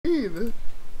mean?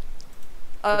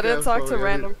 I Okay, didn't I'm talk to sorry,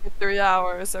 random for 3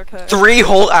 hours, okay? 3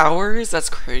 whole hours? That's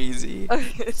crazy.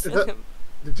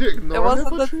 Did you ignore It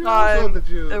wasn't him the for 3 hours, or time. did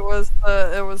you? It was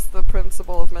the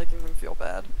principle of making him feel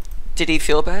bad. Did he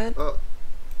feel bad?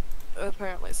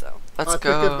 Apparently so. Let's I'll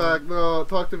go. take it back. No,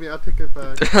 talk to me. I'll take it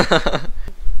back.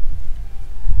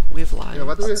 We have lives. Yeah,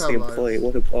 why do we have Same lives? point.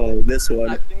 What? Oh, this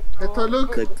one. Acting Hey, cool.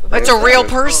 look. It's a real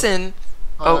person.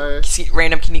 Oh, Hi. see,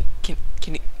 random. Can you? Can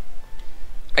you?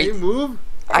 Can you move?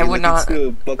 I would not.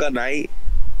 Book a night.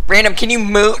 Random, can you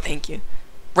move? Thank you.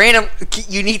 Random,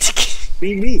 you need to.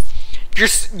 Me.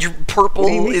 Your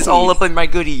purple is all up in my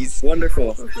goodies.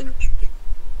 Wonderful.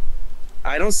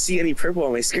 I don't see any purple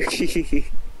on my screen.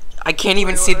 I can't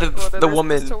even see the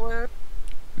woman.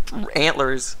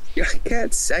 Antlers. I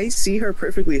can't. I see her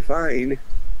perfectly fine.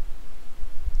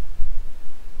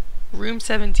 Room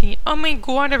 17. Oh my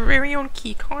god, a very own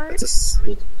key card.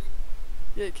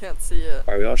 Yeah, you can't see it.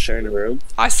 Are we all sharing a room?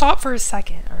 I saw it for a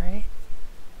second. All right.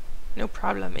 No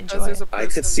problem. Enjoy. I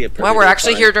could see it. Well, we're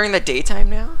actually here during the daytime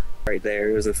now. Right there,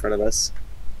 it was in front of us.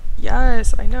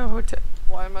 Yes, I know.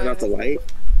 Why am I? Turn off the light.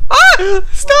 Ah!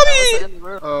 Stop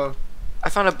it! I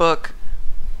found a book.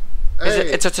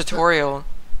 Hey. It's a tutorial.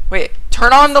 Wait,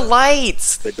 turn on the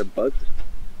lights! With the bug?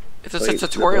 It's a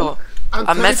tutorial.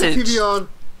 A message. The TV on.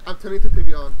 I'm turning the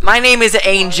TV on. My name is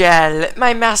Angel.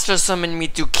 My master summoned me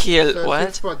to kill. Searching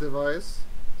What? for a device.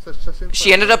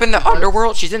 She ended up in the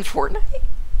underworld? She's in Fortnite?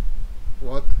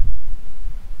 What?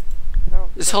 No,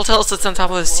 This hotel sits on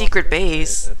top of a secret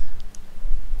base.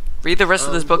 Read the rest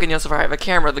of this book and you'll survive. A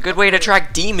camera. The good way to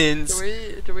track demons.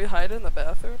 Do we hide in the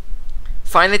bathroom?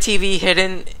 Find the TV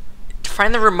hidden.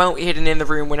 Find the remote hidden in the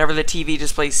room whenever the TV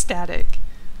displays static.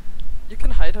 You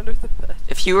can hide under the bed.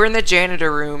 If you were in the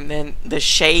janitor room, then the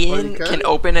Cheyenne can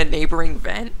open a neighboring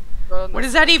vent. What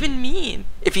does that even mean?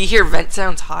 If you hear vent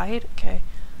sounds, hide? Okay.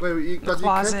 Wait, you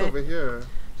can't over here.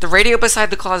 The radio beside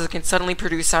the closet can suddenly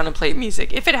produce sound and play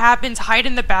music. If it happens, hide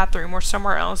in the bathroom or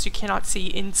somewhere else you cannot see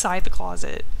inside the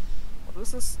closet. What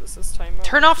is this? Is this timer?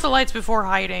 Turn off the lights before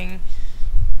hiding.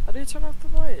 How do you turn off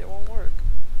the light? It won't work.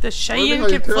 The Cheyenne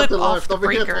can flip off the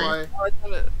breaker.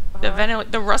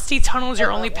 The rusty tunnel is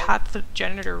your only path to the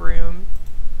janitor room.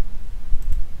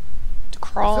 To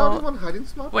crawl. Is there one hiding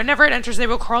spot? Whenever it enters, they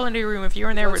will crawl into your room. If you're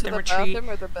in there, then retreat.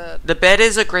 The bed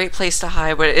is a great place to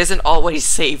hide, but it isn't always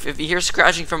safe. If you hear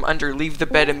scratching from under, leave the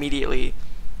bed immediately.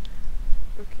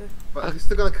 Okay. But he's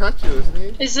still gonna catch you, isn't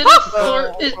he? Is it a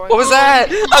floor? What was that?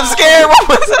 I'm scared. What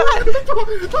was that?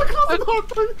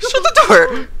 Shut the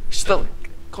door. Shut the.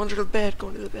 Go under the bed. Go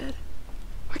under the bed.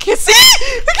 I can't see.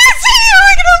 I can't see. How do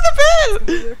I get out of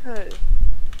the bed? Okay.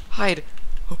 Hide.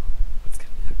 Oh. It's gonna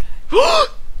be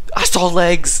okay. I saw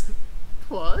legs.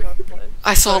 What?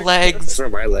 I saw legs. Those are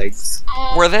my legs.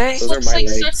 Were they? Those are Looks my like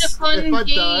legs. such a fun If I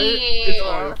game. die, it's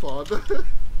all your fault. Can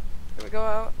we go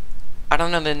out? I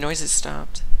don't know. The noises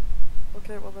stopped.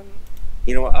 Okay, well then.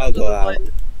 You know what? I'll go out.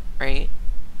 Right?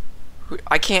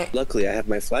 I can't. Luckily, I have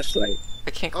my flashlight.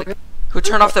 I can't click. Who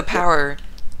turned off the power?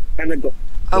 I'm gonna go.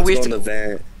 Oh, we have go to in the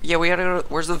vent. Yeah, we gotta go.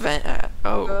 Where's the vent at?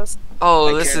 Oh. Ghost. Oh,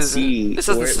 I this can't is. see. This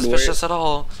isn't suspicious at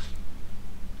all.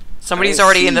 Somebody's don't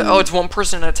already in the. see. Oh, it's one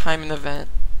person at a time in the vent.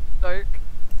 Dark.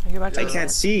 I go back to I the can't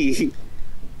vent. see.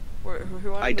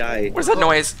 Who I died. What's that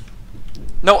noise?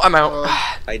 No, I'm out.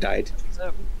 I died.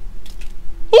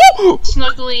 Ooh!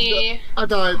 Snuggly. I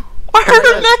died. I heard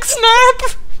a neck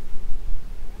snap!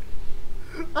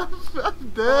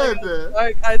 I'm dead.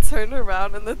 I turned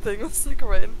around and the thing was like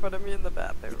right in front of me in the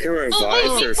bathroom. You can revive Oh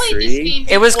wait, we for played this free. game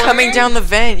It was before. coming down the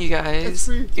vent, you It's guys.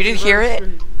 free. You didn't It's hear it?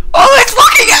 free. Oh, it's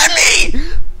looking at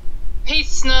me! Hey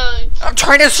Snug, I'm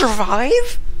trying to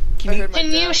survive? I heard my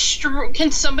can you dad.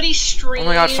 can somebody stream? Oh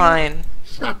my god, fine.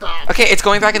 Shut up. Okay, it's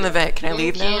going back in the vent. Can I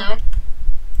leave Thank now? you.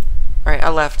 Alright, I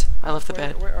left. I left the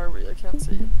bed. Where are we? I can't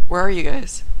see. Where are you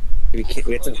guys? We can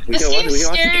This watch game the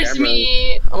scares camera.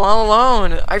 me. I'm all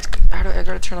alone. I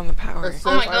gotta turn on the power. That's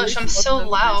Oh my it. gosh, I'm so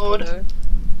loud.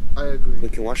 I agree. We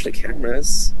can watch the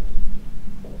cameras.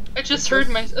 I just heard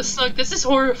my Snug. This is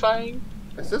horrifying.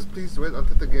 It says please wait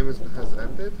until the game has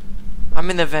ended. I'm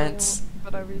in the vents.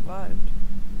 But I revived.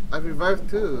 I revived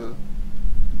too.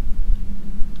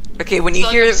 Okay, when you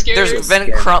Fuck, hear I'm scared. there's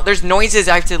vent there's noises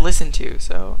I have to listen to,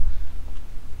 so.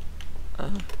 Huh,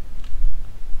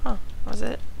 that was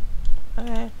it?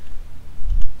 Okay.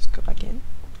 Let's go back in.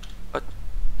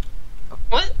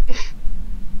 What?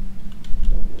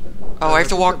 Oh, I have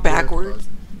to walk backwards?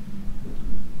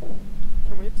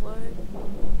 Can we play?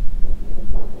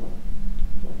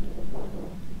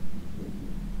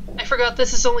 I forgot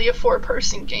this is only a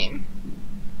 4-person game.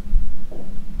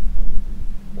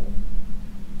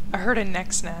 I heard a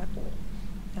neck snap.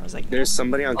 I was like, There's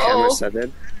somebody on camera Oh.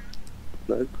 7.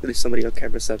 Look, there's somebody on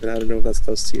camera 7. I don't know if that's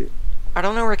close to you. I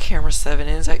don't know where camera 7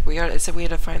 is. It said we had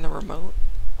to find the remote.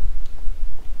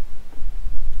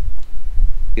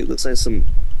 It looks like some.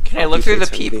 Can I look through the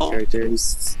Terminator people?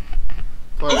 Characters.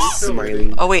 Why are you still Smiling.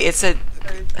 waiting? Oh wait, it said.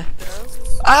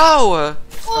 Yes. Ow! I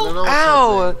don't know what's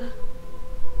Ow! happening.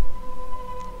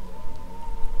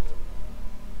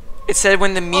 It said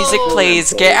when the music Oh.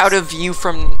 plays, get out of view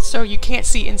from. So you can't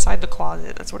see inside the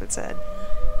closet. That's what it said.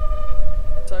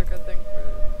 Dark, I think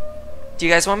we're... Do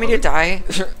you guys want me to die?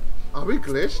 Are we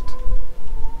glitched?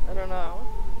 I don't know.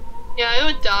 Yeah, I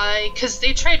would die because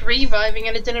they tried reviving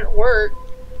and it didn't work.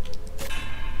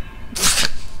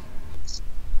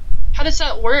 How does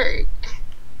that work?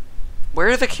 Where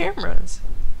are the cameras?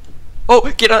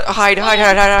 Oh, get out! Hide! Hide!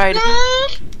 Hide! Hide!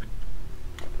 Hide!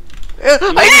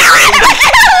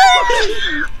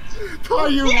 Oh,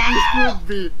 you screwed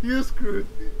me. You screwed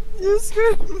me. You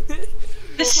screwed me.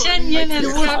 The Shenyan You has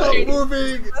would stop captured.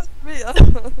 moving. Me.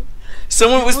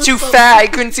 Someone was too fat. I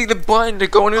couldn't see the button to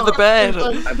go under the bed.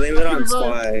 I blame it on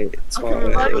Twilight.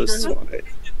 Twilight. It was Twilight.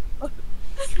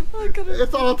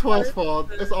 It's all Twice's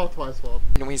fault. It's all Twice's fault.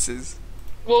 Noises.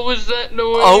 What was that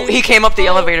noise? Oh, he came up the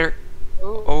Oh. elevator.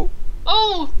 Oh,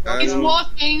 Oh, Oh, he's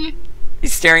walking.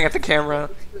 he's staring at the camera.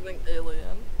 feeling alien.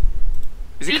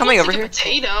 Is he Dude coming looks over like here?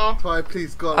 a potato. Twice,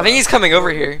 please go. I think he's coming over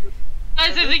here.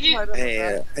 Guys, I think you.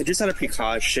 Hey, I just had a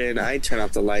precaution. I turned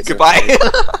off the lights. Goodbye.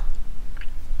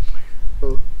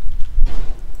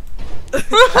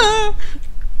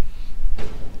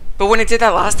 But when it did that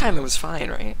last time, it was fine,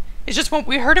 right? It's just when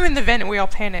we heard him in the vent and we all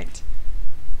panicked.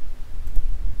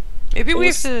 Maybe we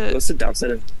have to. What's the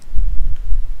downside of?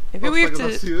 Maybe we have Looks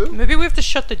like that's you? to. Maybe we have to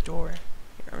shut the door.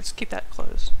 Here, let's keep that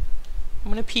closed.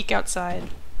 I'm gonna peek outside.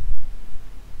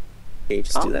 Okay,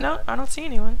 just Oh do that. no, I don't see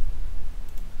anyone.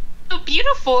 So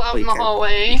beautiful out Oh, in you the can't.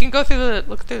 hallway. You can go through the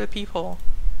look through the peephole.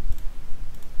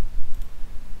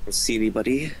 Don't see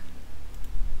anybody.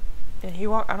 And he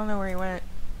walked. I don't know where he went.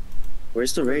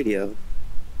 Where's the radio?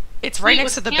 It's right Wait,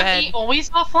 next to was the Camp bed. 8 always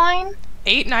offline?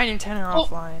 8, 9, and 10 are Oh.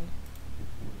 offline.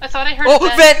 I thought I heard Oh,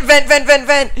 that.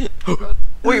 vent!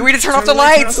 Wait, we need to turn off the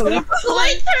lights!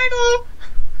 Light turtle!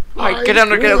 Alright, get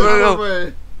under, get go,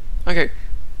 go. Okay.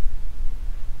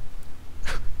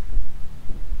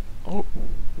 Oh.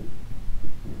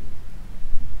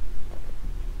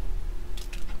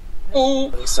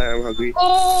 Oh. Oh, sorry, I'm hungry.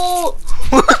 Oh.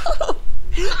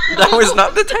 That was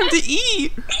not the time to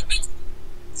eat!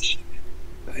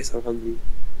 Guys, I'm hungry.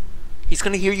 He's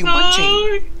gonna hear you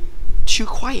munching. Chew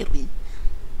quietly.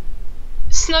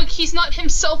 Snug, he's not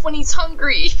himself when he's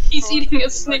hungry. He's eating a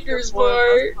Snickers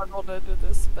bar. Snuggled into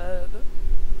this bed.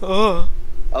 Oh.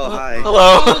 Oh, hi.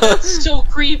 Hello. Oh, that's so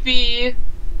creepy.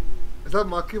 Is that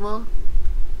Makima?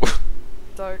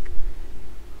 Dark.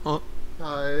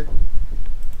 Hi.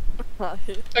 Hi.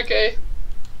 Okay.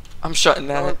 I'm shutting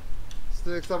that.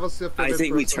 Sticks, that was your favorite I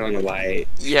think we person. turn on the light.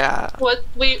 Yeah. What?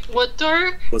 Wait, what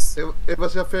door? Was It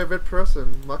was your favorite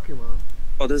person, Makima.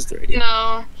 oh, this is the radio.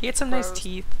 No. He had some nice Gross.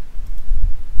 teeth.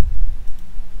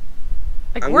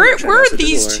 Like I'm where gonna try where to are answer the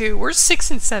these door. two? Where's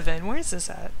 6 and 7? Where is this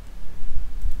at?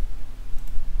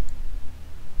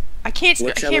 I can't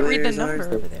Which read the elevator is number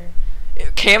ours? over there.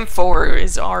 Cam 4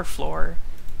 Is our floor.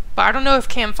 But I don't know if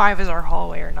cam 5 is our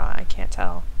hallway or not. I can't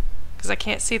tell. Because I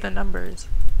can't see the numbers.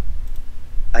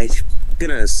 I'm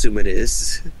gonna assume it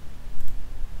is.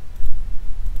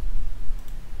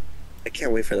 I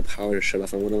can't wait for the power to shut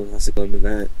off. I want to go into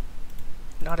that.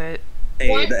 Not it. Hey,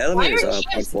 why, the elevator's why are up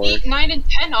on camps 4. 8, 9, and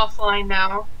 10 offline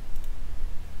now?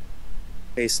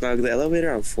 Hey, Snug, the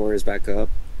elevator on 4 is back up.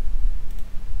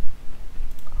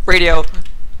 radio.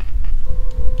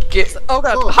 Get. Oh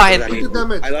god. Oh, Hide. what did you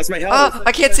damage? I lost my health. Ah,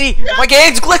 I can't see. My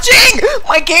game's glitching.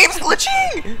 My game's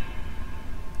glitching.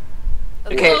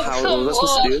 Okay. Oh, How what was I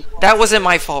supposed to do? That wasn't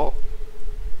my fault.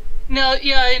 No,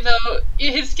 yeah, I know.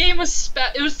 His game was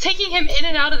it was taking him in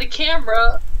and out of the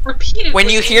camera repeatedly. When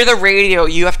you hear the radio,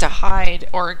 you have to hide. Hide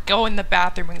or go in the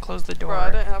bathroom and close the door. Bro,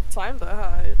 I didn't have time to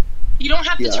hide. You don't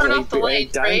have to Yeah, turn I off the died.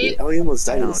 lights, I right? Oh, you almost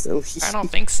I died. don't- So. I don't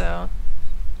think so.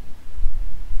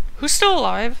 Who's still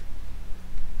alive?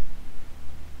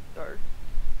 Dark.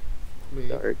 Me.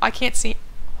 Dark. I can't see.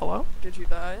 Hello? Did you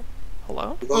die?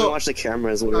 Hello? We're gonna watch the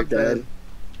cameras when we're I'm dead. dead.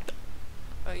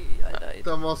 Oh, I died.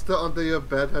 The monster under your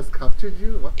bed has captured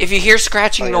you? What? If you hear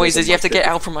scratching Oh, yeah, noises, there's a you have to get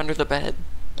monster. out from under the bed.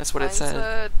 That's what Mine it said.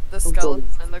 said the skeleton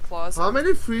in the closet. How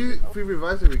many free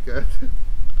revives did we get?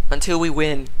 Until we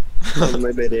win. I'm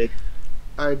limited.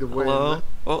 I'd win. Hello?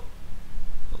 Oh.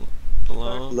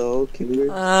 Hello? Hello, can we?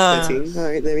 Ah.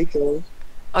 Alright, there we go.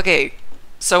 Okay,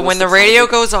 so What's when the the radio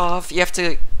target? goes off, you have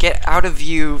to get out of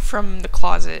view. from the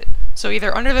closet. So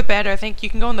either under the bed, or I think you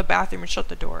can go in the bathroom and shut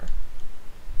the door.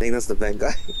 I think that's the vent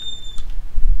guy.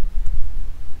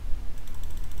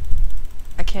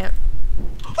 I can't.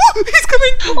 Oh, he's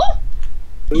coming!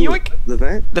 Ooh, Yoink. the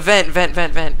vent? The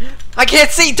vent. I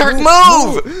can't see! Dark,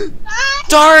 move!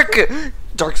 Dark!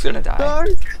 Dark's gonna die. Dark!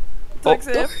 Dark's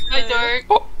Oh. Hi, Dark.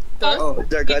 Oh. Dark. Oh,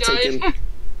 Dark got He died. taken.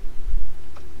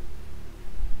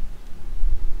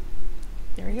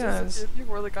 There he goes. Disappeared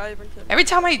before the guy even came. Every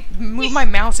time I move my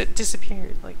mouse, it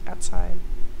disappeared, like, outside.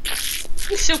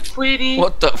 He's so pretty.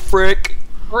 What the frick?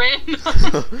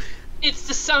 Random. It's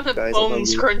the sound of Guys,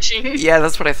 bones I'm crunching. Yeah,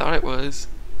 that's what I thought it was.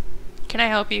 Can I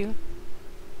help you?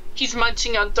 He's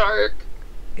munching on Dark.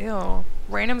 Ew.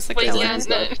 Random's the Wait, killer. yeah,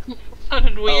 that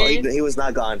sounded Oh, weird. he was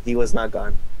not gone. He was not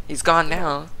gone. He's gone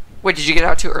now. Wait, did you get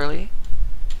out too early?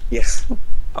 Yes.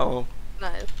 Oh.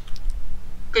 Nice.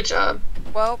 Good job.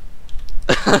 Well,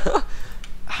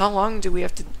 How long do we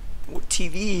have to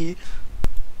TV?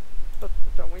 but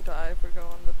don't we die if we go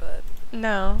on the bed?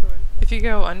 No. If you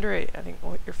go under it, I think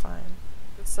you're fine.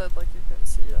 It said like you couldn't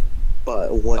see him.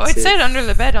 But what's Oh, it said under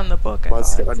the bed on the book, I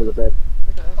Monster thought. under the bed.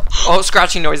 Okay. Oh,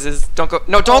 scratching noises. Don't go.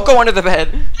 No, don't go under the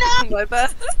bed. My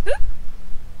bad.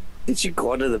 Did you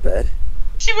go under the bed?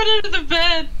 She went under the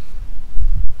bed.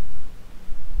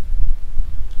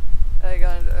 I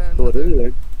got What is another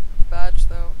it? badge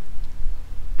though.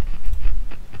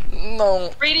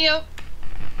 No. Radio.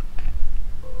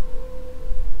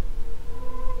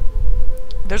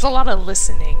 There's a lot of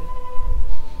listening.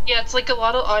 Yeah, it's like a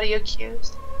lot of audio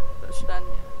cues. Verstanden.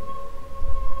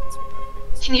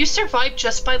 Can you survive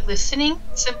just by listening?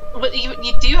 What,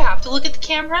 you do have to look at the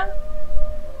camera?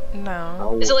 No.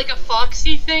 Oh, Is it like a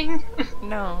Foxy thing?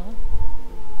 No.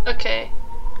 Okay.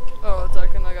 Oh,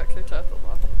 Dark and I got kicked out of the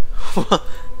lobby.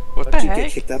 What the the How'd you heck?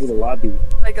 get kicked out of the lobby?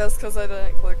 I guess because I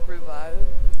didn't click revive.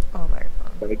 Oh my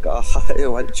god. Oh my god,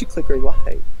 why did you click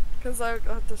revive? Because I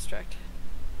got distracted.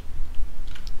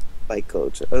 Like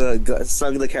coach.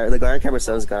 The guy on camera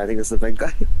says guy, I think it's the vent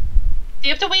guy. Do you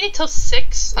have to wait until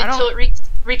 6? I Until don't- it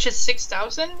reaches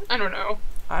 6,000? I don't know.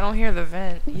 I don't hear the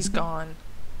vent. He's gone.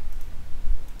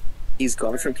 He's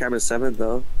gone from camera 7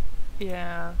 though.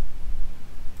 Yeah.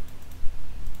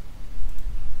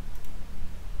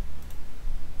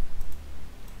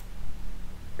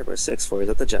 Camera 6 for, is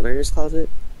that the janitor's closet?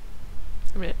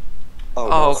 I mean, Oh,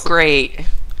 no. great.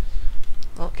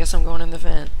 Well, guess I'm going in the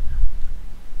vent.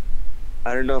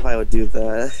 I don't know if I would do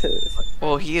that.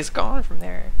 Well, he is gone. gone from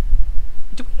there.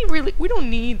 Do we really? We don't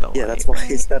need the light. Yeah, that's why right?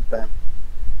 he stepped back.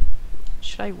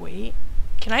 Should I wait?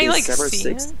 Can I Is like camera see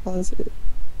 6 him? closet?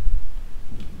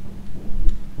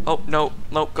 Oh, no,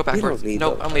 no, go backwards. don't need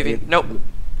Nope, the I'm leaving. light. Nope,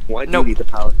 Why do Nope. you need the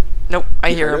power? nope, I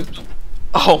You hear heard him.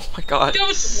 Oh my god. That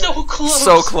was so close.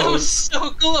 So That close. was so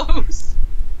close.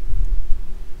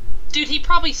 Dude, he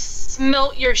probably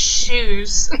smelt your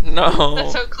shoes. No.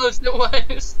 That's how close it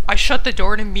was. I shut the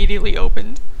door and immediately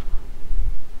opened.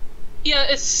 Yeah,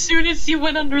 as soon as you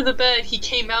went under the bed, he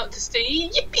came out to say,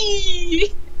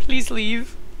 yippee! Please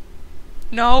leave.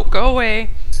 No, go away.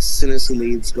 As soon as he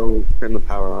leaves, go turn the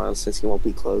power on since he won't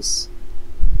be close.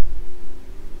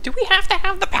 Do we have to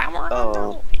have the power?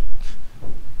 Oh.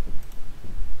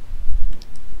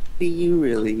 Do you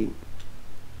really?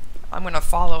 I'm gonna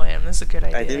follow him. This is a good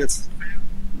idea. I think it's.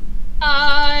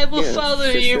 I will Yeah,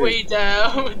 follow for you sure. way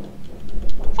down.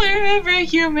 Wherever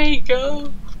you may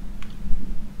go.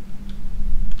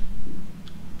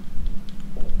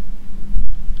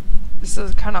 This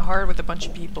is kind of hard with a bunch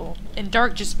of people. And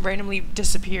Dark just randomly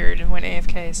disappeared and went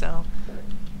AFK, so.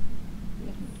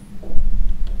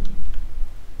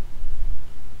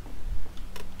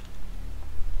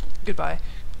 Goodbye.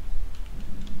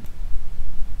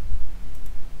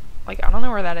 Like, I don't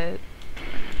know where that is.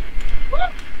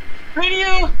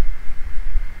 Radio!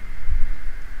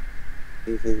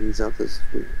 Anything he's up his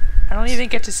food. I don't even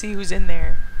get to see who's in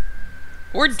there.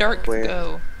 Where'd Dark Where?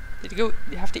 go? Did he go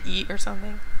you have to eat or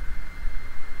something?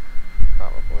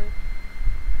 Probably.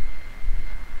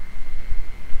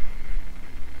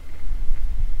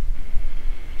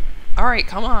 Alright,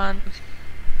 come on.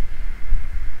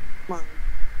 Come on.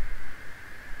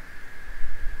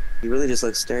 He really just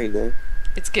like staring there.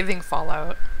 It's giving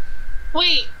Fallout.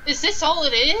 Wait, is this all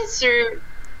it is? Or Oh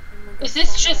my God, is this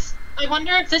Sonic. just. I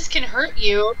wonder if this can hurt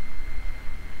you.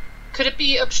 Could it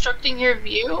be obstructing your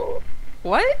view?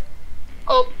 What?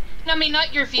 Oh, I mean,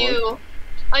 not your view.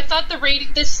 I thought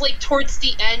this, like, towards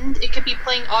the end, it could be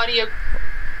playing audio.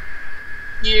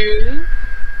 You?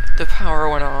 The power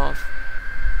went off.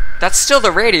 That's still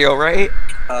the radio, right?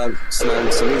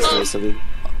 Somebody's doing something.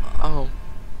 Oh.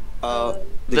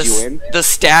 Did you win? The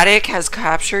static has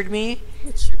captured me,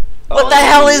 What the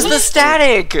hell is the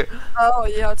static? Oh,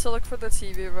 yeah, to look for the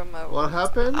TV remote. What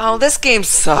happened? Oh, this game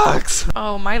sucks.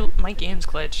 Oh, my game's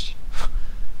glitched.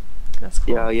 That's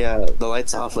cool. Yeah, the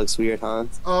lights off looks weird, huh?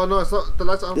 Oh no, it's not. The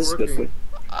lights aren't This is good working. for.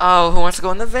 Oh, who wants to go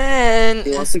in the vent?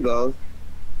 He wants to go.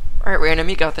 Alright, random,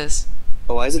 you got this.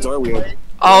 Oh, why is the door weird?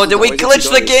 Oh, did we Why is it glitch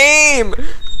two the game?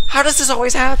 How does this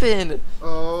always happen?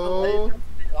 Oh.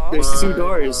 There's two my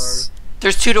doors.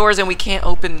 There's 2 doors and we can't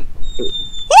open.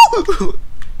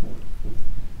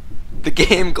 The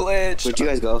game glitched. Where'd you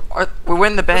guys go? We're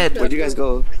in the bed. Where'd you guys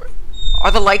go?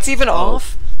 Are the lights even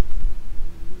off?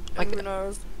 Like, who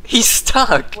knows? He's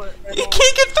stuck. He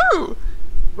can't get through.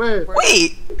 Wait,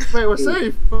 Wait. wait, we're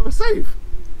safe. We're safe.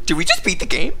 Did we just beat the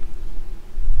game?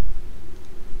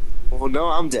 Oh no,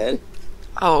 I'm dead.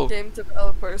 Oh. Game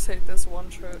developers hate this one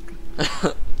trick.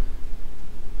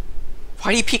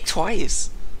 Why do you peek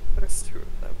twice? But it's 2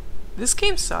 of them. This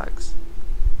game sucks.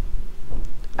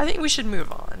 I think we should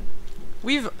move on.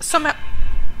 We've somehow.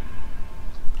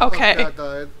 Okay. Okay, I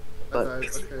died. I died.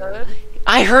 Okay. Good.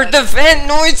 I heard the vent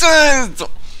noises!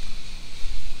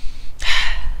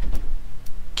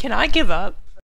 Can I give up?